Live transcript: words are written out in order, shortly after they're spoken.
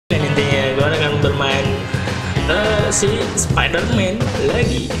gue akan bermain si Spiderman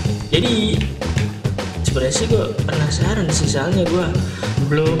lagi. Jadi sebenarnya sih gue penasaran sih, soalnya gue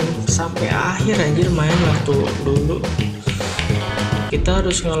belum sampai akhir anjir main waktu dulu. Kita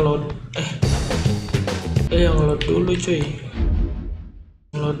harus ngeload ngeload dulu cuy,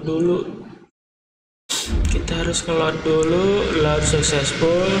 ngeload dulu. Kita harus ngeload dulu, load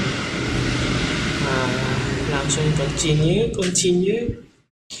successful. Nah, langsung continue.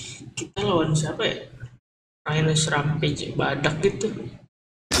 Kita lawan siapa ya? Rhinos Rampage, badak gitu.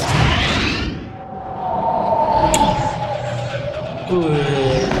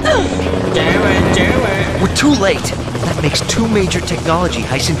 Cewek. We're too late. That makes 2 major technology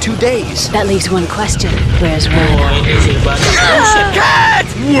heists in 2 days. That leaves one question. Where's Venom? Ini sih badak. Cat!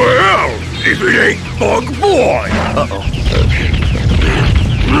 Well, if it ain't Bug Boy! Uh-oh.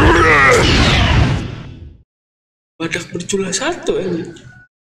 Badak bercula satu anjir.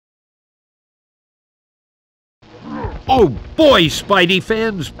 Oh boy, Spidey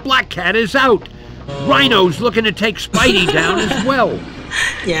fans, Black Cat is out. Rhino's looking to take Spidey down as well.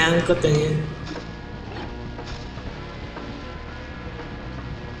 Nyangkut aja.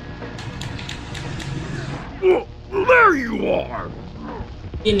 There you are.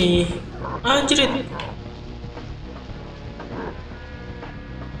 Ini anjrit.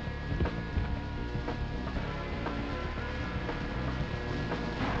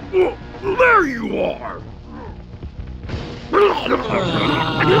 There you are.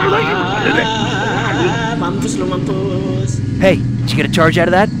 Mampus lu, mampus. Hey, did you get a charge out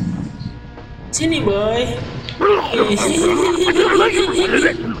of that? Sini boy.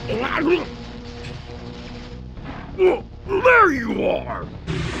 There you are.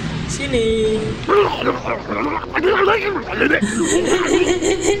 Sini.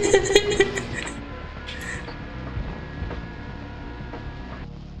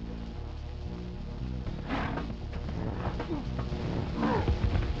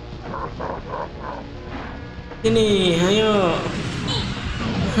 Sini, ayo.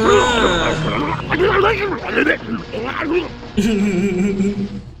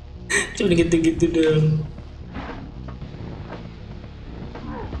 Cuma gitu-gitu dong.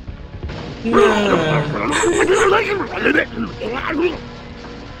 Nah.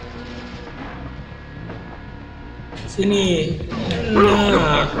 Sini.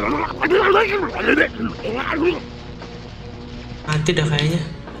 Nah. Mati dah kayaknya.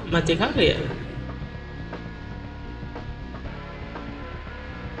 Mati kagak ya?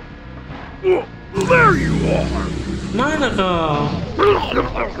 There you are. Mana kau?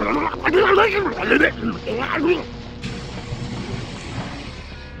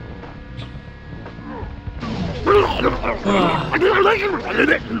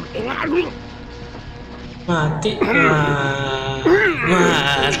 Mati.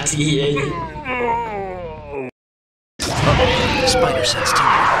 Mati ya. Spider sense team.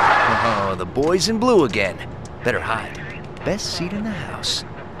 Oh, the boys in blue again. Better hide. Best seat in the house.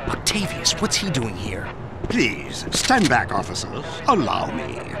 Octavius, what's he doing here? Please, stand back, officers. Allow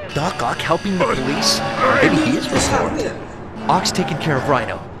me. Doc Ock helping the police? Maybe he is reformed. Ock's taking care of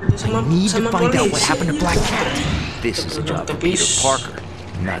Rhino. I need to find out what happened to Black Cat. This is a job for Peter Parker,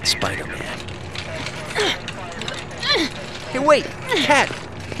 not Spider-Man. Hey, wait! Cat!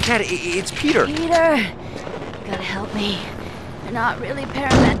 Cat, it's Peter! Peter! Gotta help me. They're not really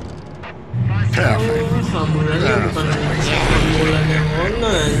paramedics. Perfect. Ambulannya bukan ambulan yang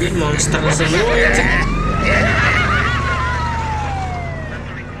mana, anjir, monster semua aja.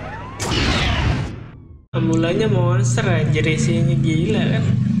 Ambulannya monster anjir, isinya gila kan.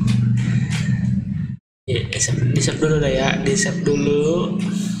 Ya, di-save dulu dah ya, di-save dulu.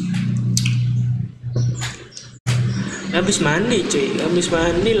 Habis mandi cuy, habis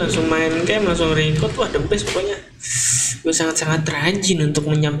mandi langsung main game, langsung record. Wah, the best pokoknya. Gue sangat-sangat rajin untuk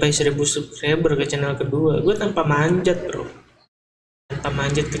mencapai 1000 subscriber ke channel kedua. Gue tanpa manjat bro, tanpa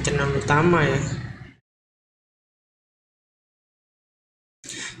manjat ke channel utama ya.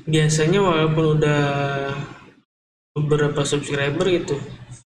 Biasanya walaupun udah beberapa subscriber gitu,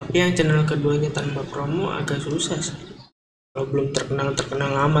 tapi yang channel keduanya tanpa promo agak susah sih. Kalau belum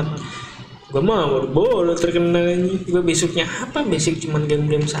terkenal amat, gue mau boleh terkenal ini. Gue basicnya apa? Basic cuman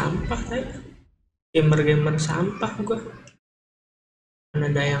game-game sampah kayak. Gamer sampah gue.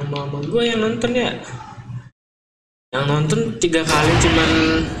 Kan ada yang mau sama gue yang nonton ya. Yang nonton 3 kali cuman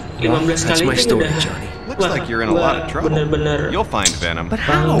 15 kali itu udah. Looks like you're in a lot of trouble. Bener-bener. You'll find Venom. But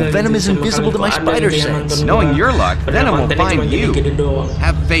how? Venom is invisible to my spider sense. Knowing your luck, Venom will find you.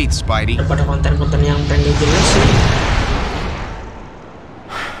 Have faith, Spidey. Daripada konten-konten yang pengen jelas sih.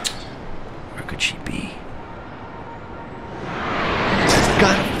 Where could she be?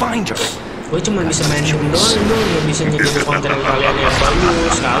 Gotta find her. Gue cuma bisa main game doang, nggak bisa nyetir konten kalian yang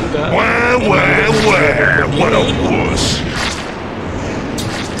bagus, kagak. What a puss.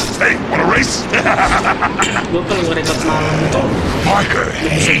 Hey, wanna race? Gue kalau ngerekod malam itu Parker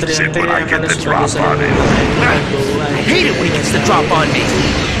bisa hates it when I teriak-teriak get karena the sudah drop bisa on him. I hate it when he gets the drop on me.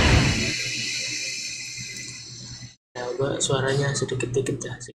 Ya, gue suaranya sedikit-dikit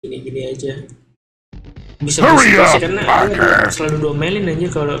ya, segini-gini aja. Bisa Hurry berisik up, karena Parker. gue selalu domelin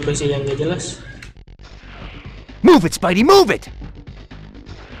aja kalau berisik yang gak jelas. Move it, Spidey, move it!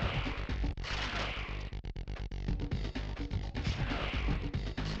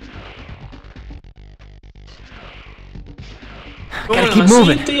 Gotta keep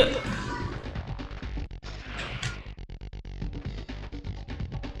moving. Ya?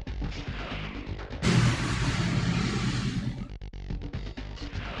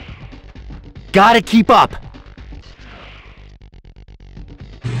 Gotta keep up.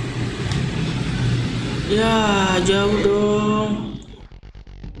 Ya, jauh dong.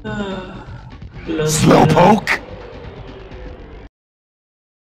 Slowpoke?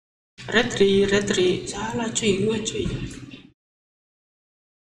 Retri, salah cuy, cuy.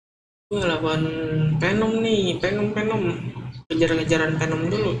 Gue lawan Venom nih, Venom. Kejar-kejaran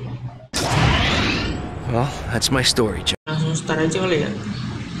Venom dulu. Well, that's my story, Jack. Langsung start aja kali ya.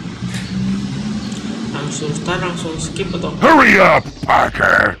 Langsung start, langsung skip atau Hurry up,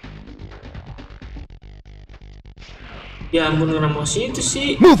 Parker. ya ampun, kenapa sih itu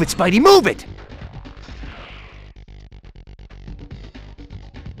sih? Move it, Spidey, move it!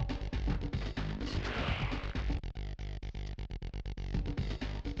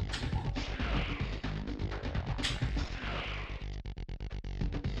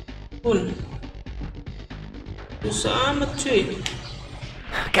 Pun susah amat cuy.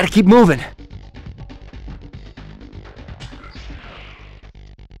 Gotta keep moving.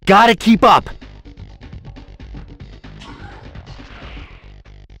 Gotta keep up.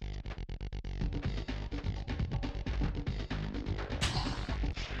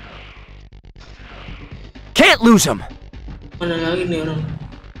 Can't lose him. Mana lagi nih orang?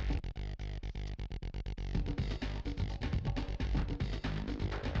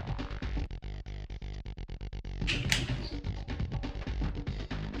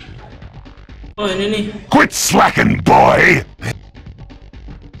 Oh ini nih. Quit slacking, boy.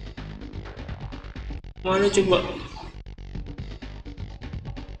 Mana coba?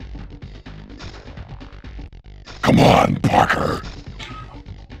 Come on, Parker.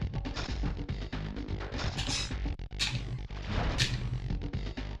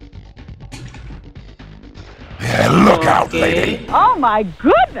 Yeah, look out, lady. Oh my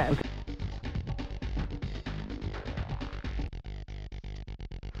goodness!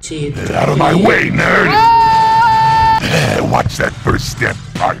 Get out of my way, nerd. Watch that first step,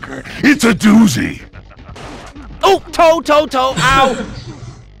 Parker. It's a doozy. Oh, toe, ow!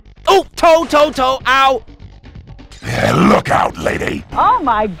 Oh, toe, ow! Yeah, look out, lady. Oh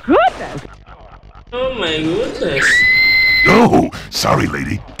my goodness! Oh my goodness. Oh, sorry,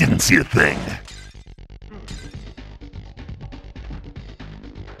 lady. Didn't see a thing.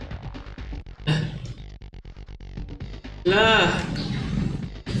 Lah.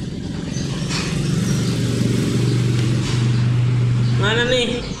 Mana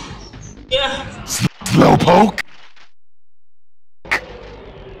nih? Ya. Slowpoke.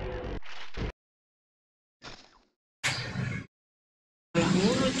 Kalah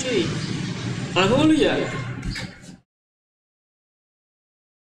mulu cuy. Kalah mulu ya.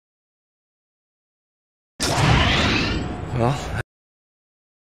 Well,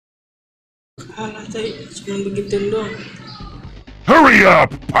 Kalah tadi cuma begitu doang. Hurry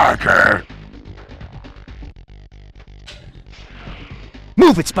up, Parker.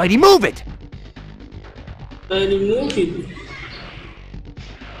 move it, Spidey, move it! Tadi mungkin.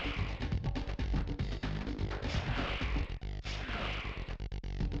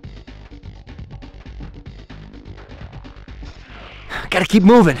 Gotta keep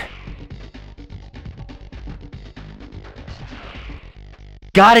moving.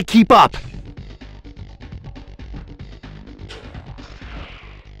 Gotta keep up.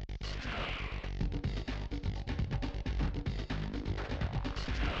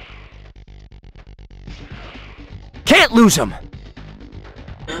 Can't lose him.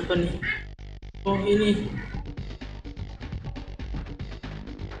 Apa nih? Oh ini.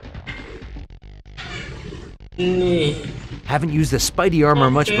 Ini. Haven't used the Spidey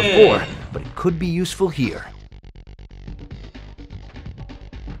armor much before, but it could be useful here.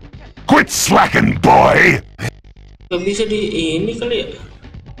 Quit slacking, boy. Gak bisa di ini kali ya?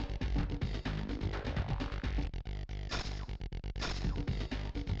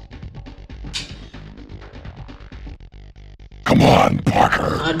 Come on,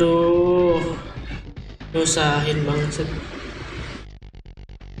 Parker. Aduh, nyusahin banget.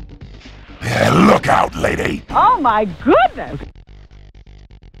 Yeah, look out, lady. Oh my goodness!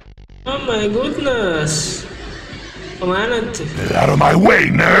 Oh my goodness. Kemana tuh? Get out of my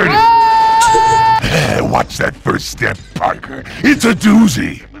way, nerd. Watch that first step, Parker. It's a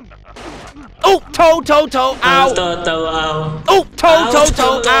doozy. Oh, toe, toe, toe, ow! Ow. Oh, toe, toe,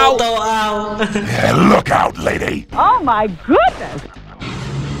 toe, ow! Ow. Yeah, look out, lady. Oh my goodness!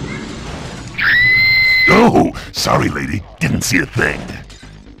 Oh, sorry, lady. Didn't see a thing.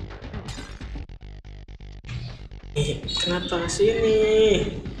 Kenapa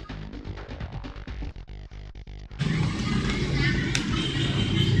sini?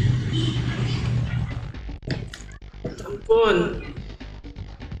 Ampun.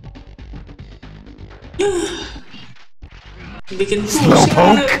 Bikin pusing.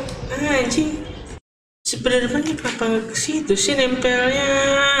 Slowpoke. Anjing. Spiderman-nya kenapa nggak ke situ sih nempelnya?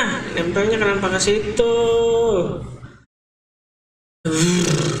 Nempelnya kenapa ke situ?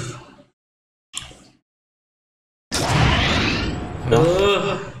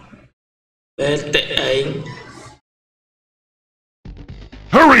 Bete aing.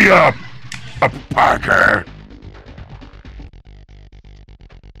 Hurry up, Parker.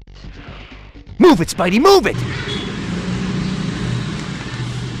 Move it, Spidey, move it!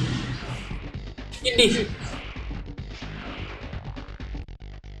 Ini.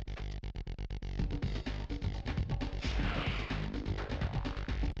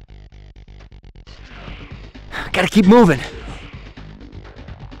 Gotta keep moving.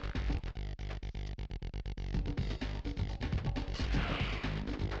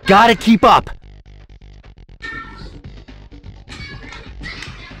 Gotta keep up.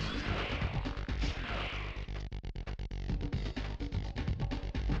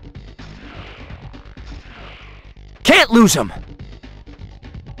 Can't lose him.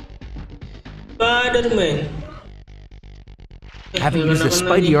 Spiderman. Haven't used the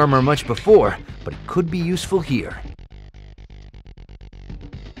Spidey armor much before, but it could be useful here.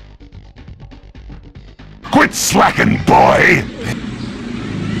 Quit slacking, boy.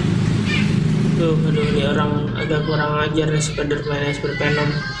 Aduh, ini orang agak kurang ajar nih Spiderman super Venom.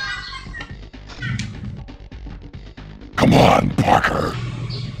 Come on, Parker.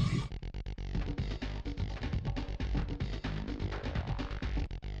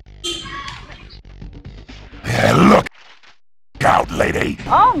 Yeah, look out, lady.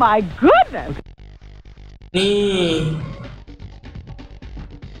 Oh my goodness! Nih.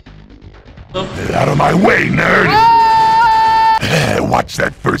 Oh, Get out of my way, nerd. Watch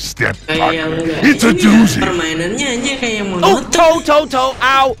that first step, kayak yang Parker. enggak. It's a Ini doozy. permainannya aja kayak yang mau Oh, nonton. toe, toe, toe,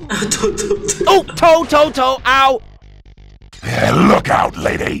 ow! Tuh. Oh, toe, toe, toe, ow! Yeah, look out,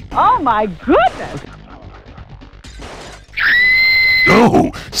 lady. Oh my goodness! Oh,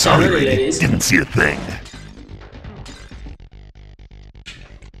 sorry, Sorry, lady. ladies. Didn't see a thing.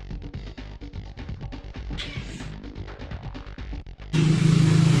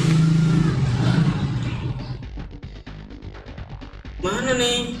 Mana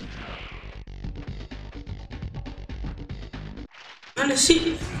nih? Mana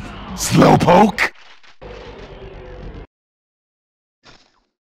sih? Slowpoke.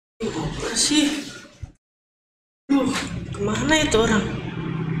 Mana sih? Kemana itu orang?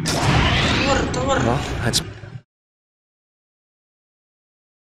 Tower. Well, that's...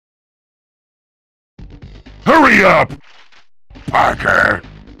 Hurry up, Parker.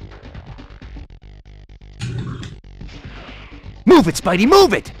 Move it, Spidey,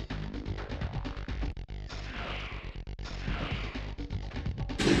 move it!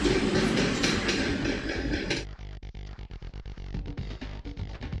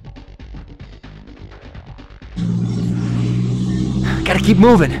 Gotta keep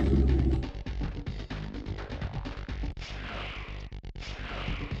moving.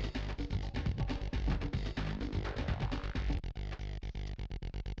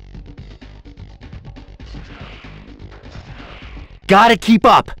 Gotta keep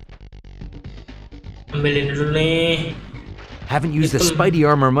up. Ambilin dulu nih. Haven't used the Spidey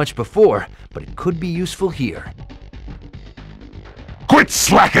armor much before, but it could be useful here. Quit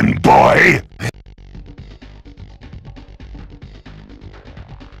slacking, boy.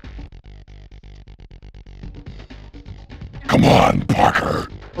 Come on, Parker.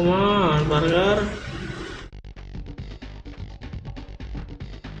 Come on, Parker.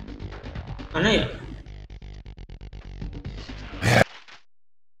 Mana ya?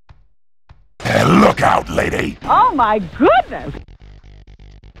 Look out, lady. Oh my goodness!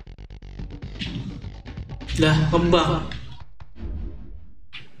 Lah, kembang.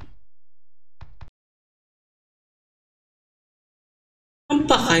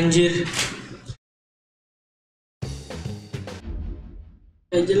 Kompak anjir.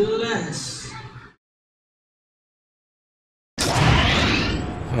 Gak jelas.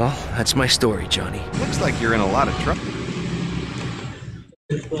 Well, that's my story, Johnny. Looks like you're in a lot of trouble.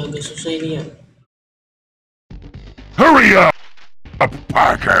 Agak susah ini ya. Hurry up,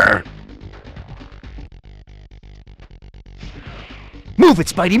 Parker! Move it,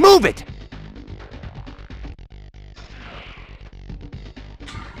 Spidey, move it!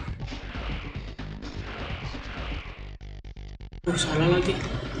 Salah lagi.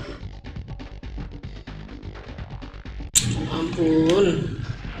 Ampun.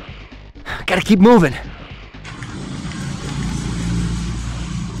 Gotta keep moving.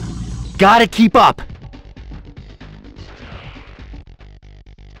 Gotta keep up.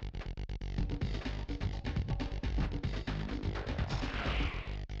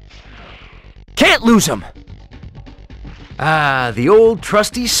 Can't lose him. Ah, the old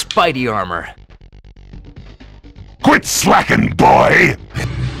trusty Spidey armor. Quit slacking, boy!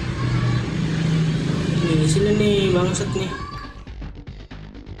 Di sini nih, bangsat nih.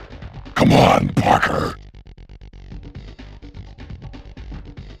 Come on, Parker.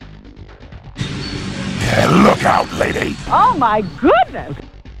 Yeah, look out, lady. Oh my goodness!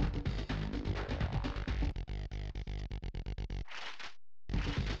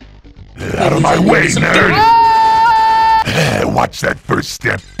 Out of my way, nerd! Watch that first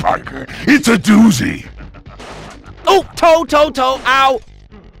step, Parker. It's a doozy. Oh, toe, ow!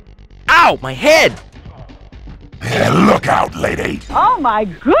 Ow, my head! Yeah, look out, lady. Oh my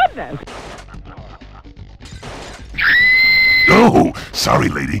goodness! Oh, sorry,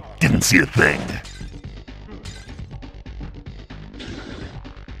 lady. Didn't see a thing.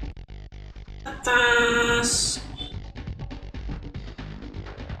 Atas.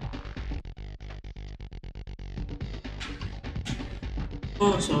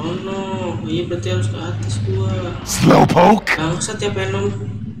 Oh, sono. Iya berarti harus ke atas gua. Slowpoke? Bangsat ya Venom.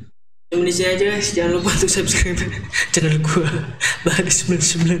 Yang di sini aja guys, jangan lupa untuk subscribe channel gua Bahri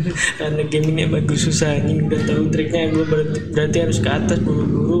 99 karena game ini emang gue susah anjing, udah tahu triknya. Gua berarti harus ke atas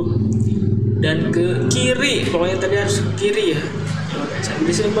buru-buru dan ke kiri, pokoknya tadi harus ke kiri ya. Oke, sampai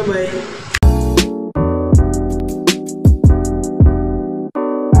di sini, bye bye.